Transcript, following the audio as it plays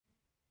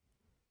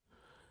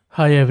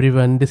Hi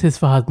everyone, this is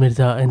Fahad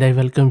Mirza and I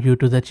welcome you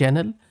to the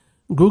channel.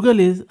 Google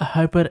is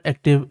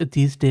hyperactive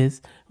these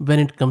days when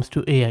it comes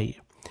to AI.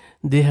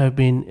 They have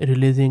been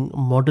releasing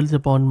models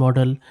upon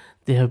model,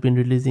 they have been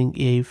releasing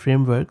AI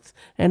frameworks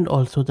and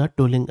also the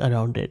tooling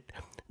around it.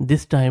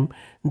 This time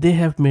they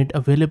have made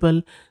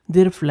available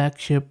their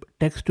flagship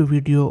text to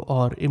video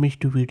or image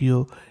to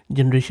video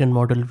generation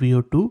model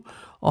VO2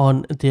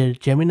 on their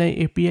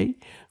Gemini API,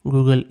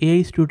 Google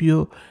AI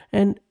Studio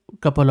and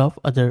couple of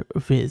other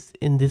ways.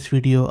 In this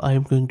video I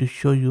am going to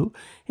show you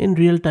in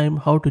real time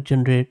how to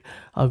generate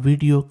a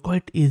video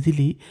quite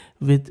easily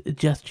with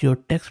just your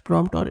text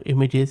prompt or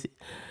images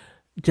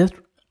just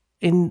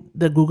in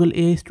the Google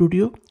AI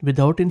Studio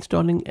without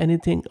installing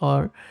anything,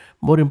 or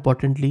more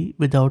importantly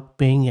without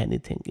paying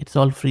anything. It's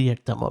all free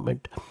at the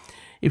moment.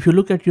 If you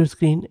look at your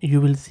screen, you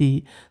will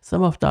see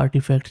some of the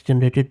artifacts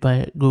generated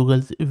by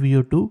Google's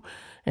VO2,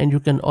 and you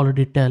can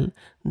already tell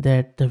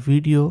that the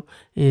video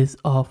is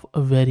of a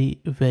very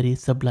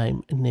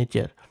sublime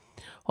nature.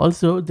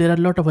 Also, there are a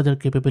lot of other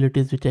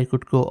capabilities which I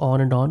could go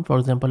on and on. For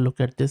example, look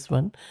at this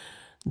one.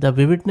 The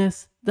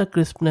vividness, the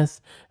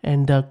crispness,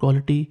 and the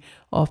quality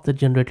of the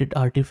generated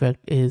artifact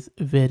is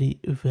very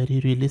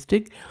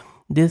realistic.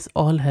 This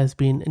all has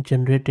been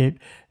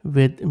generated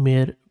with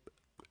mere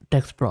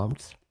text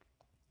prompts.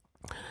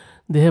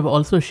 They have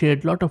also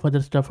shared a lot of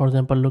other stuff. For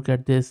example, look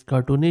at this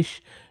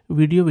cartoonish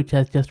video which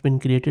has just been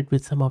created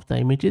with some of the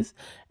images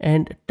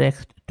and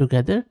text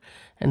together,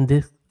 and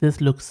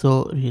this looks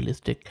so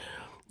realistic.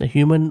 The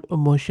human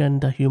motion,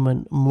 the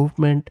human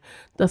movement,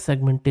 the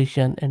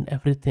segmentation and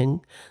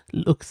everything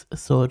looks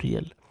so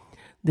real.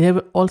 They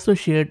have also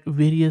shared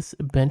various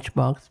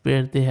benchmarks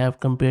where they have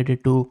compared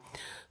it to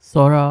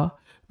Sora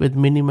with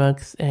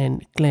Minimax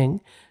and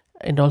Kling,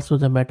 and also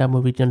the Meta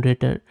movie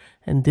generator,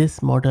 and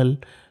this model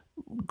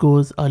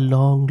goes a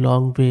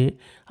long way.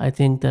 I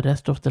think the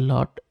rest of the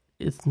lot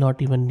is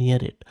not even near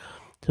it.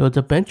 So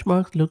the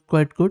benchmarks look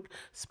quite good,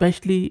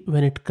 especially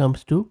when it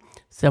comes to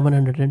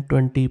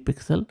 720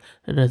 pixel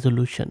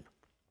resolution.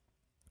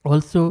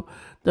 Also,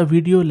 the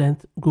video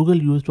length Google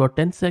used for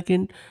 10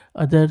 seconds,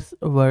 others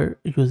were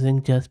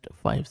using just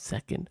 5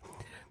 seconds.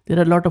 There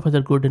are a lot of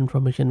other good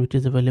information which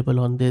is available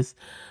on this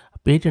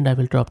page, and I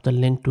will drop the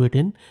link to it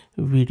in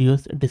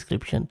video's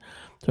description.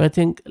 So I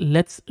think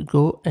let's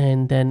go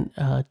and then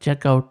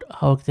check out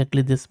how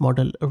exactly this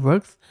model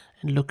works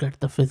and look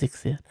at the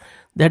physics here.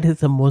 That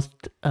is the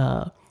most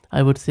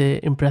I would say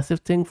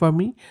impressive thing for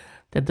me,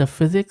 that the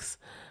physics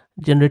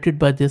generated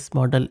by this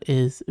model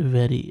is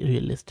very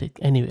realistic.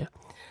 Anyway,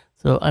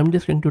 so I'm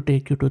just going to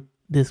take you to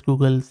this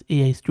Google's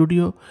AI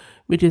Studio,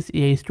 which is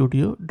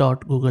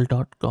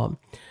aistudio.google.com.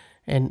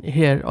 And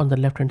here on the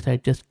left hand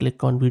side, just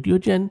click on video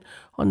gen.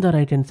 On the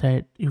right hand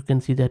side, you can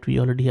see that we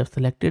already have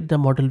selected the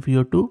model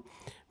VO2.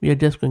 We are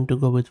just going to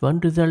go with one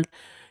result.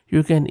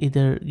 You can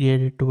either gear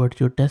it towards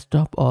your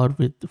desktop or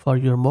for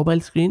your mobile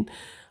screen.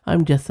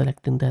 I'm just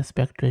selecting the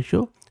aspect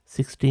ratio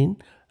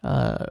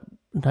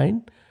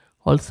 16:9.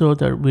 Also,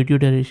 the video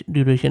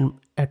duration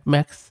at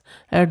max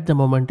at the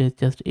moment is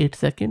just 8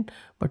 seconds,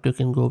 but you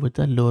can go with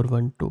the lower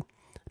one too.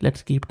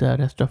 Let's keep the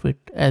rest of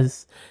it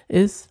as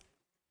is.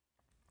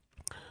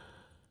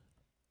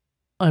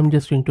 I'm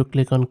just going to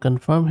click on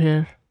confirm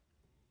here.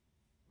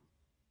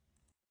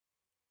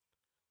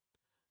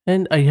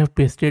 And I have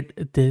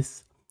pasted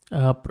this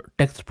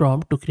text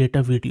prompt to create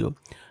a video.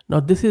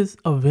 Now this is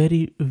a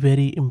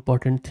very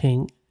important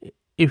thing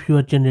if you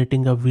are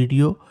generating a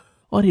video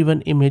or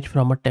even image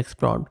from a text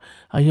prompt.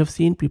 I have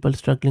seen people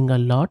struggling a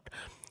lot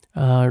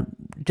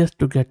just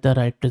to get the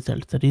right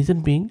results. The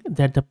reason being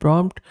that the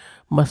prompt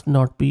must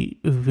not be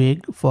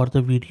vague for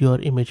the video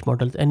or image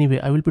models. Anyway,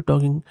 I will be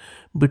talking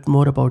a bit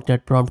more about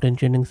that prompt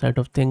engineering side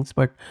of things,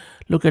 but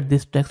look at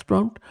this text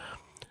prompt.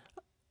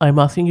 I'm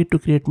asking it to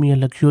create me a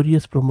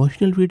luxurious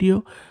promotional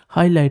video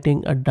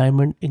highlighting a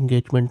diamond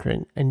engagement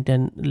ring, and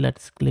then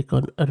let's click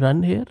on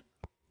run here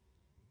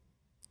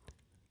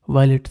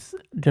while it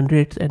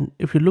generates. And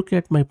if you look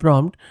at my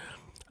prompt,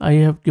 I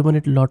have given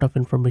it a lot of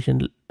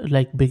information,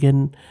 like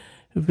begin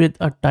with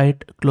a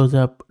tight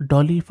close-up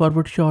dolly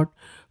forward shot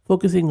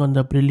focusing on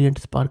the brilliant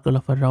sparkle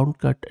of a round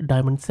cut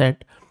diamond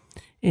set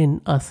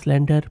in a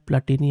slender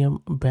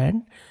platinum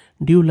band.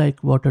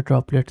 Dew-like water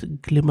droplets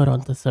glimmer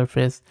on the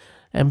surface,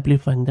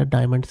 amplifying the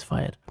diamond's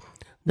fire.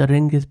 The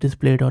ring is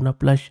displayed on a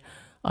plush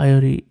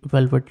ivory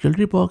velvet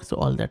jewelry box,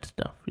 all that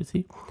stuff, you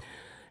see.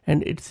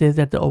 And it says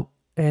that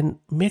and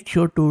make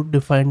sure to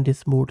define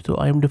this mood. So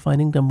I am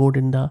defining the mood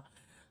in the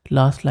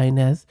last line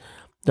as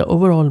the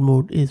overall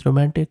mood is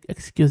romantic,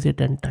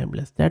 exquisite and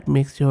timeless. That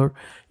makes your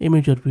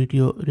image or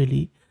video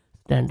really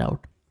stand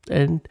out.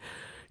 And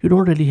you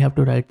don't really have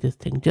to write this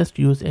thing, just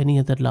use any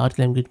other large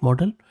language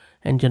model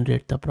and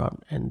generate the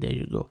prompt, and there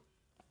you go.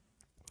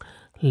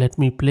 Let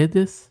me play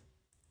this.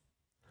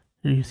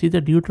 You see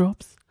the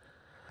dewdrops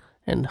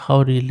and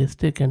how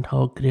realistic and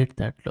how great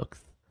that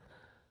looks.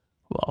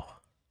 Wow.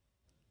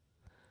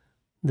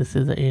 This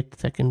is a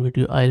 8-second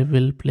video. I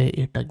will play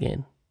it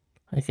again.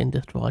 I can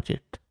just watch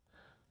it.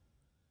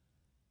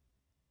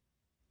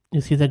 You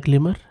see the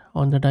glimmer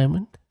on the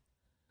diamond?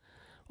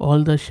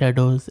 all the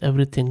shadows,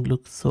 everything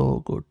looks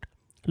so good.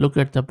 Look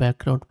at the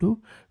background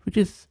too, which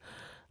is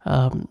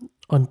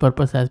on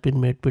purpose has been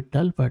made bit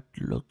dull, but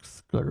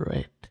looks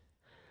great.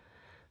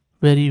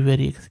 Very,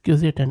 very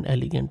exquisite and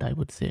elegant, I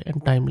would say,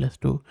 and timeless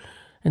too.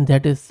 And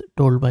that is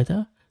told by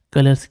the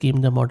color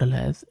scheme the model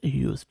has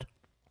used.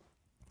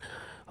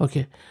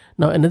 Okay,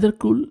 now another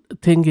cool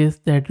thing is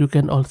that you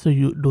can also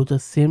do the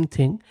same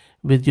thing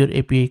with your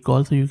API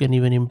call, so you can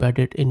even embed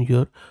it in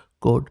your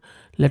code.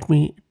 Let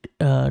me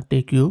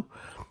take you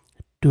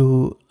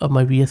to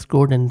my VS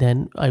Code, and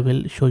then I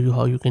will show you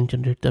how you can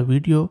generate the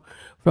video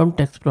from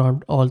text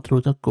prompt all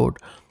through the code.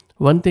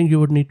 One thing you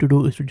would need to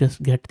do is to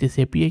just get this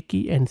API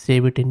key and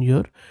save it in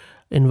your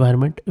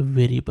environment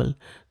variable.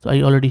 So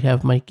I already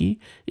have my key.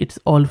 It's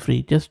all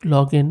free. Just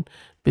log in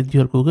with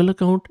your Google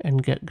account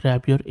and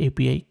grab your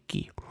API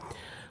key.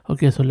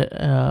 Okay, so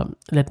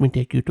let me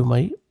take you to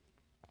my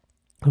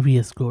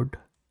VS Code.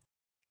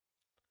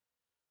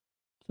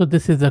 So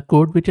this is the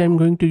code which I'm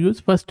going to use.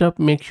 First up,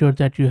 make sure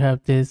that you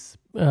have this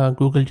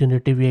Google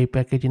Generative AI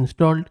package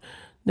installed.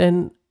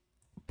 Then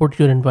put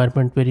your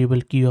environment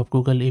variable key of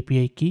Google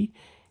API key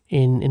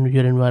in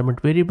your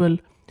environment variable.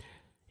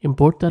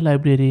 Import the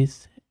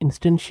libraries,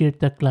 instantiate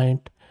the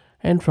client,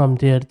 and from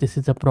there, this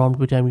is the prompt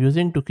which I'm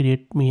using to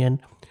create me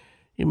an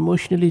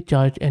emotionally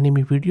charged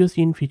anime video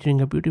scene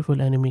featuring a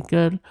beautiful anime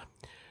girl.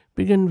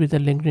 Begin with a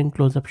lingering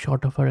close-up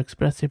shot of her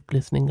expressive,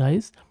 glistening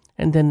eyes,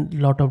 and then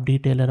lot of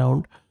detail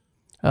around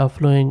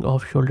flowing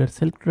off-shoulder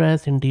silk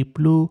dress in deep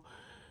blue.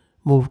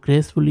 Move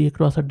gracefully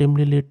across a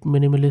dimly lit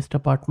minimalist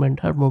apartment,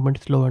 her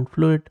movement slow and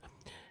fluid,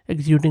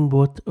 exuding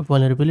both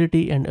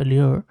vulnerability and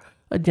allure.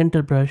 A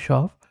gentle brush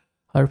of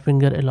her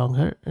finger along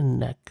her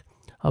neck,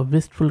 a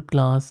wistful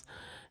glance,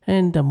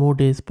 and the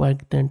mood is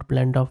poignant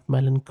blend of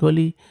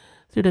melancholy,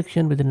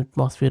 seduction with an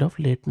atmosphere of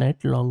late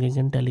night longing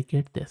and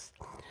delicateness.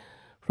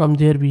 From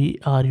there, we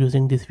are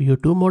using this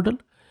VO2 model.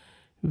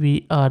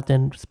 We are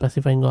then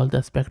specifying all the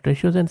aspect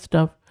ratios and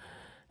stuff,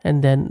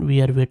 and then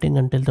we are waiting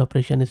until the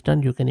operation is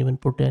done. You can even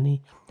put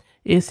any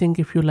async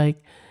if you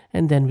like,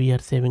 and then we are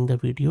saving the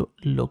video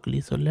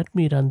locally. So let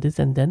me run this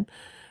and then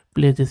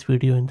play this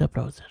video in the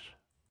browser.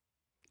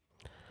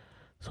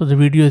 So the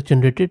video is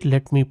generated.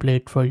 Let me play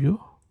it for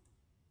you.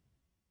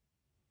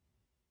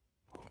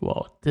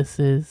 Wow, this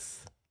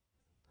is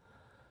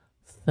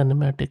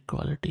cinematic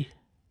quality.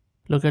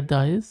 Look at the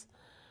eyes,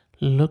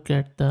 look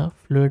at the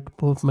fluid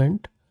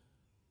movement.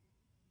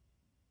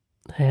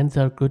 Hands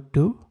are good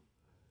too,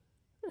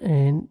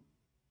 and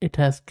it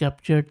has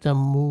captured the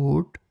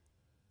mood,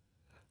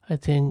 I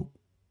think,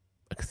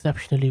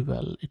 exceptionally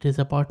well. It is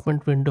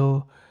apartment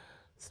window,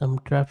 some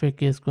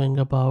traffic is going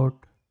about.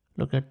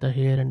 Look at the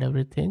hair and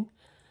everything.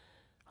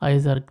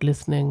 Eyes are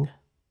glistening.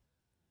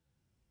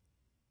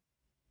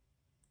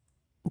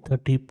 The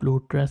deep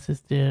blue dress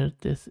is there.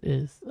 This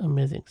is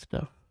amazing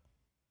stuff.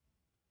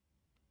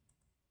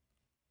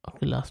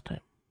 Okay, last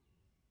time.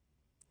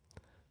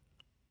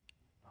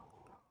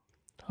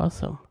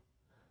 Awesome.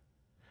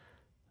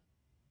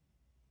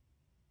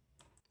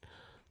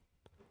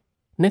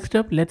 Next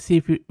up, let's see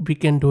if we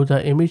can do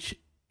the image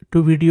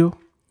to video.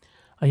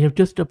 I have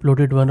just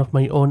uploaded one of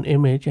my own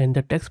image, and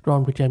the text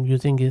prompt which I'm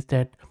using is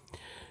that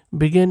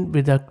begin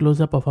with a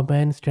close-up of a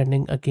man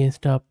standing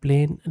against a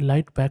plain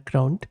light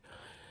background,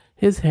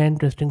 his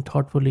hand resting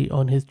thoughtfully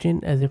on his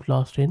chin as if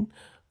lost in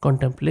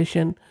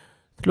contemplation.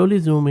 Slowly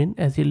zoom in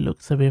as he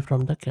looks away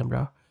from the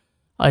camera.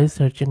 Eyes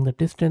searching the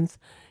distance,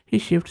 he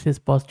shifts his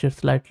posture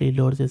slightly,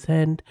 lowers his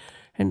hand,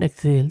 and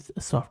exhales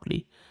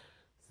softly,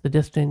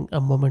 suggesting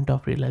a moment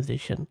of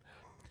realization.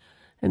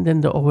 And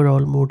then the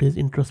overall mood is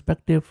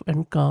introspective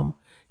and calm,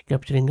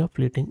 capturing a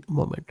fleeting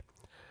moment.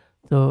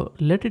 So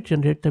let it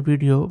generate the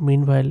video.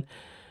 Meanwhile,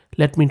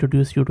 let me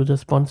introduce you to the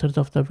sponsors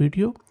of the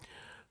video,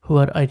 who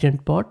are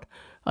AgentBot.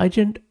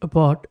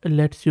 AgentBot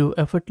lets you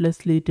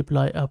effortlessly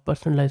deploy a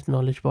personalized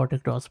knowledge bot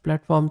across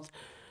platforms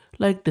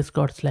like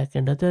Discord, Slack,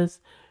 and others.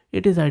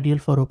 It is ideal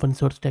for open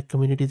source tech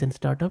communities and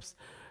startups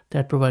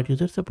that provide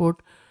user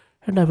support,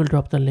 and I will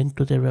drop the link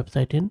to their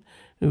website in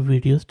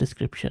video's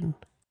description.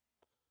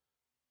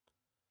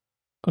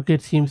 Okay,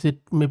 it seems it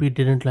maybe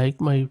didn't like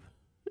my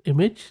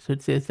image, so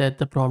it says that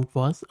the prompt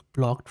was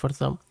blocked for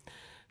some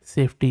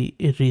safety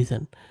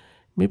reason.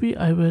 Maybe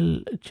I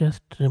will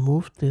just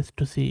remove this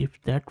to see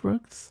if that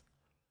works.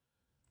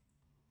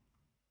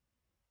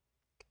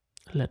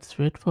 Let's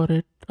wait for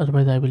it,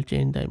 otherwise I will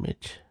change the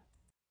image.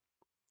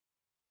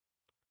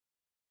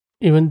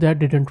 Even that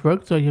didn't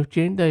work, so I have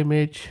changed the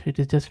image. It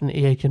is just an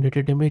AI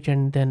generated image,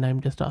 and then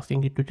I'm just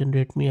asking it to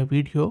generate me a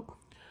video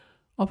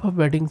of a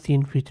wedding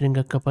scene featuring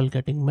a couple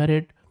getting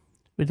married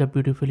with a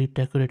beautifully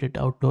decorated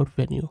outdoor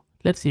venue.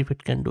 Let's see if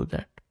it can do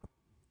that.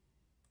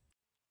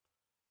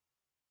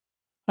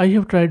 I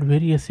have tried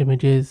various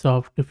images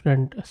of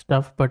different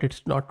stuff, but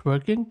it's not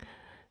working.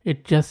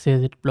 It just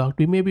says it blocked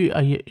me. Maybe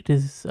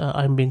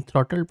I'm being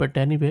throttled, but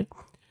anyway.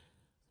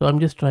 So I'm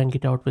just trying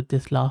it out with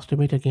this last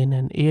image again,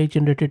 an AI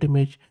generated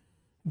image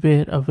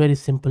where a very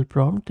simple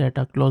prompt that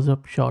a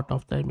close-up shot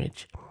of the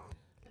image.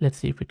 Let's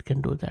see if it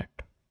can do that.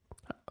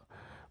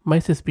 My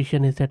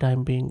suspicion is that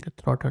I'm being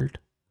throttled.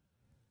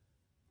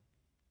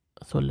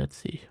 So let's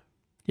see.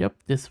 Yep,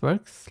 this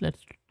works.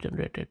 Let's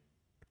generate it.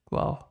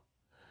 Wow.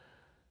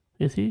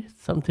 You see,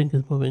 something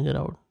is moving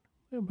around,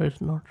 but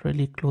it's not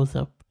really close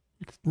up.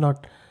 It's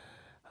not.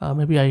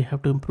 Maybe I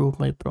have to improve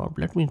my prompt.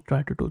 Let me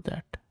try to do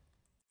that.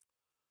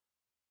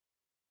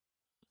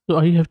 So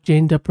I have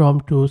changed the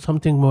prompt to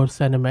something more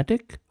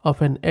cinematic,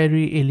 of an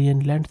airy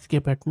alien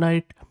landscape at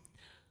night.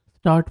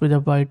 Start with a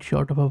wide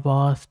shot of a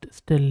vast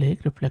still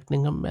lake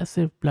reflecting a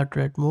massive blood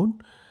red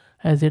moon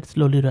as it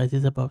slowly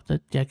rises above the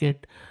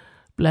jagged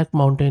black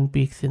mountain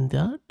peaks in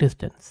the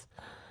distance.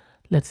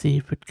 Let's see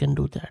if it can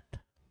do that.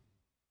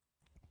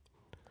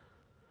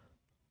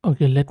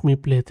 Okay, let me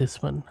play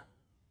this one.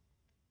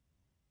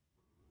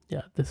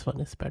 Yeah, this one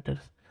is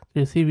better. So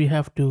you see, we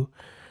have to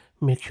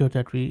make sure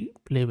that we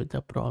play with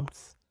the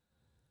prompts.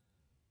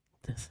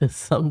 This is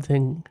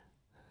something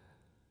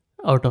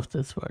out of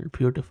this world,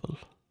 beautiful.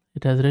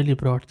 It has really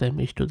brought the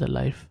image to the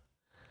life.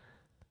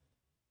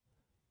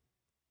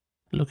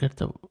 Look at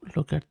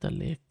the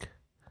lake.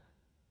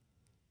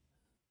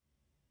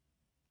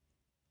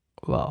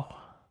 Wow,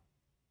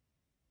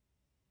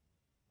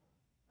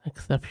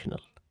 exceptional.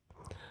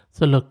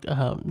 So look,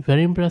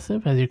 very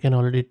impressive, as you can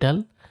already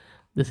tell.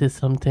 This is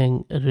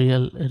something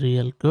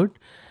real good.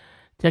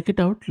 Check it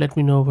out. Let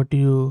me know what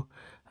you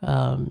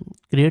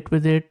create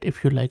with it.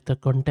 If you like the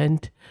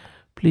content,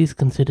 please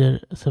consider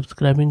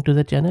subscribing to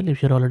the channel.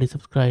 If you're already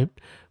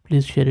subscribed,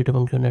 please share it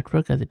among your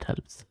network as it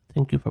helps.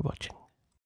 Thank you for watching.